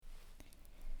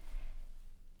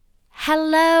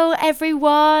Hello,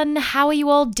 everyone. How are you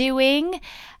all doing?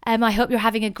 I hope you're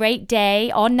having a great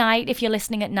day or night if you're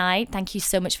listening at night. Thank you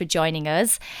so much for joining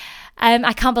us.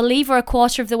 I can't believe we're a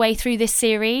quarter of the way through this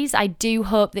series. I do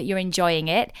hope that you're enjoying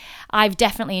it. I've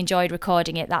definitely enjoyed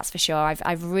recording it, that's for sure.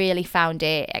 I've really found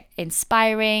it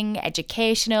inspiring,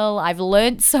 educational. I've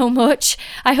learned so much.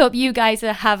 I hope you guys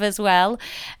have as well.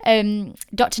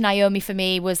 Dr. Naomi for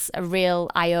me was a real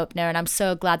eye-opener, and I'm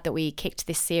so glad that we kicked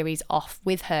this series off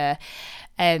with her.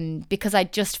 Because I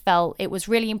just felt it was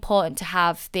really important to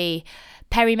have the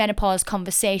perimenopause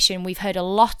conversation. We've heard a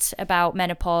lot about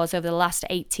menopause over the last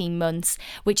 18 months,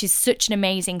 which is such an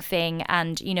amazing thing.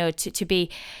 And, you know,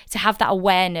 to have that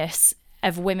awareness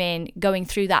of women going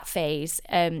through that phase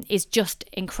is just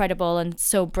incredible and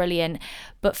so brilliant.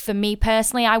 But for me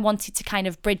personally, I wanted to kind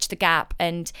of bridge the gap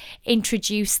and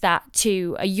introduce that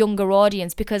to a younger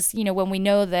audience because, you know, when we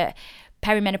know that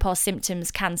perimenopause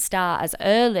symptoms can start as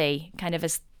early, kind of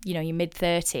as, you know, your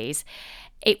mid-30s,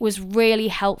 it was really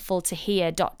helpful to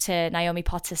hear Dr. Naomi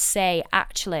Potter say,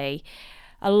 actually,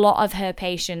 a lot of her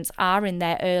patients are in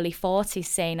their early 40s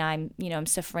saying, I'm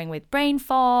suffering with brain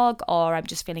fog or I'm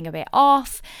just feeling a bit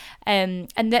off, and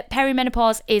that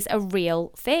perimenopause is a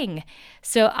real thing.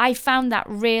 So I found that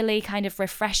really kind of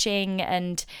refreshing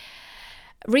and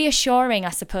reassuring, I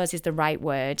suppose, is the right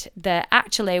word, that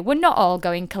actually we're not all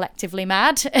going collectively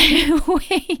mad.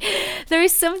 There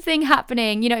is something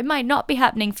happening. You know, it might not be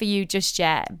happening for you just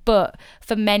yet, but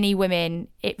for many women,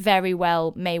 it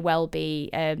may well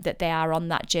be that they are on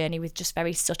that journey with just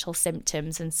very subtle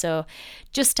symptoms. And so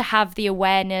just to have the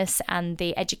awareness and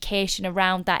the education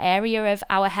around that area of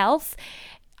our health,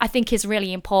 I think is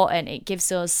really important. It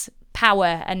gives us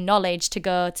power and knowledge to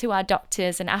go to our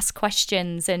doctors and ask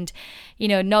questions and, you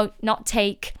know, not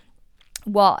take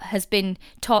what has been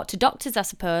taught to doctors, I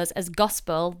suppose, as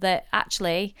gospel, that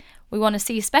actually we want to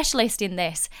see a specialist in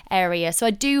this area. So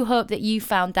I do hope that you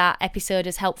found that episode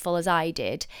as helpful as I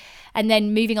did. And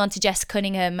then moving on to Jess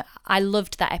Cunningham, I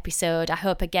loved that episode. I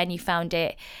hope, again, you found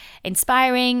it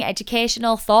inspiring,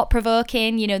 educational,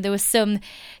 thought-provoking. You know, there was some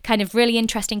kind of really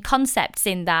interesting concepts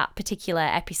in that particular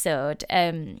episode.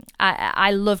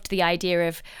 I loved the idea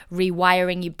of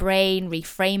rewiring your brain,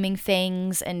 reframing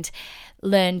things, and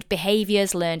learned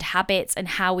behaviors, learned habits, and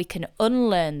how we can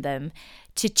unlearn them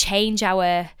to change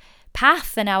our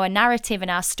path and our narrative and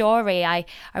our story. I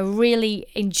really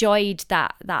enjoyed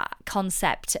that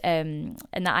concept and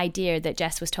that idea that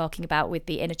Jess was talking about with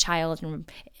the inner child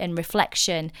and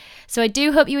reflection. So I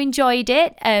do hope you enjoyed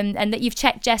it and that you've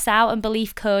checked Jess out and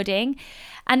Belief Coding.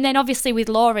 And then obviously with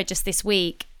Laura just this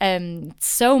week,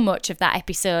 so much of that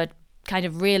episode kind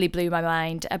of really blew my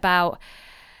mind about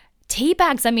tea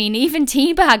bags. I mean, even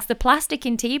tea bags, the plastic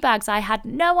in tea bags, I had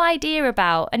no idea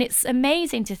about. And it's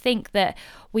amazing to think that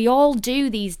we all do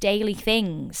these daily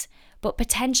things, but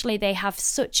potentially they have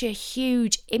such a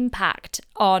huge impact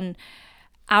on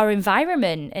our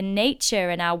environment and nature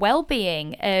and our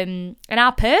well-being and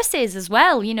our purses as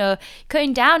well. You know,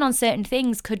 cutting down on certain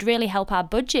things could really help our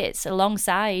budgets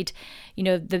alongside, you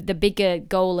know, the bigger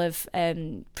goal of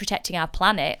protecting our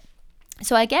planet.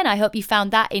 So again, I hope you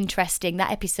found that interesting, that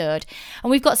episode.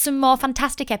 And we've got some more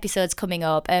fantastic episodes coming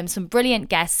up, some brilliant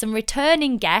guests, some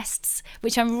returning guests,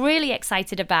 which I'm really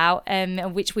excited about,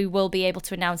 which we will be able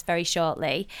to announce very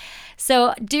shortly.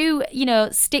 So do, you know,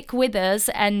 stick with us,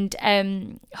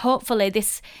 and hopefully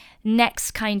this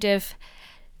next kind of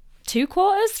 3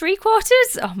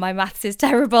 quarters, oh, my maths is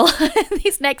terrible,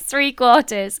 these next 3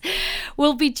 quarters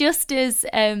will be just as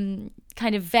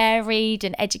kind of varied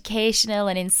and educational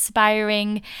and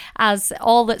inspiring as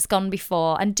all that's gone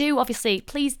before. And do obviously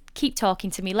please keep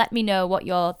talking to me. Let me know what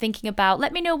you're thinking about.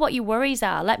 Let me know what your worries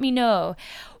are. Let me know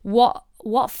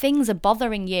what things are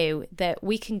bothering you that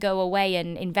we can go away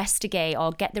and investigate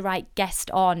or get the right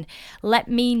guest on. Let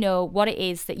me know what it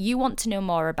is that you want to know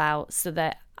more about so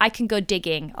that I can go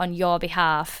digging on your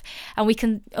behalf and we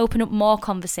can open up more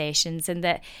conversations, and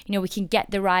that, you know, we can get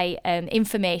the right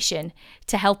information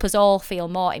to help us all feel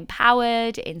more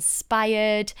empowered,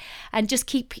 inspired, and just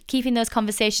keeping those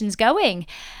conversations going.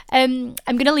 I'm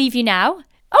going to leave you now.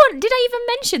 Oh, did I even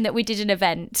mention that we did an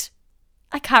event?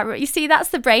 I can't remember. You see, that's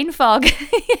the brain fog.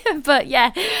 But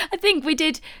yeah, I think we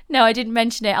did. No, I didn't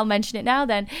mention it. I'll mention it now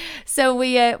then. So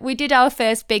we did our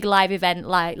first big live event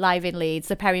live in Leeds,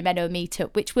 the Perimeno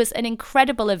Meetup, which was an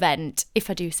incredible event, if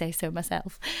I do say so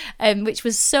myself, which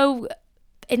was so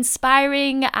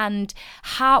inspiring and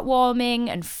heartwarming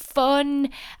and fun.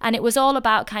 And it was all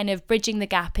about kind of bridging the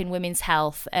gap in women's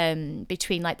health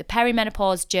between like the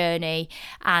perimenopause journey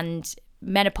and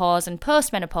menopause and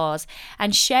postmenopause,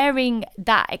 and sharing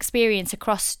that experience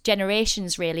across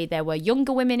generations. Really, there were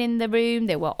younger women in the room,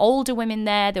 there were older women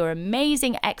there were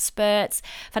amazing experts,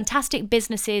 fantastic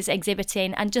businesses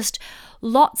exhibiting, and just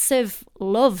lots of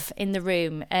love in the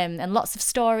room, and lots of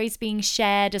stories being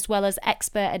shared, as well as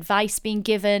expert advice being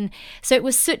given. So it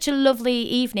was such a lovely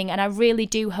evening, and I really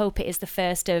do hope it is the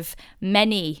first of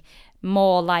many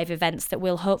more live events that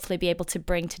we'll hopefully be able to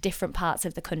bring to different parts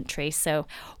of the country. So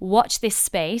watch this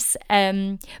space.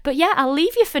 But yeah, I'll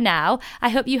leave you for now. I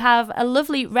hope you have a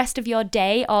lovely rest of your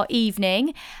day or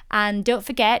evening. And don't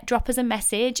forget, drop us a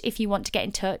message if you want to get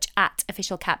in touch at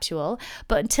Official Capsule.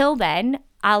 But until then,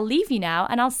 I'll leave you now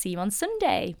and I'll see you on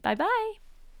Sunday. Bye bye.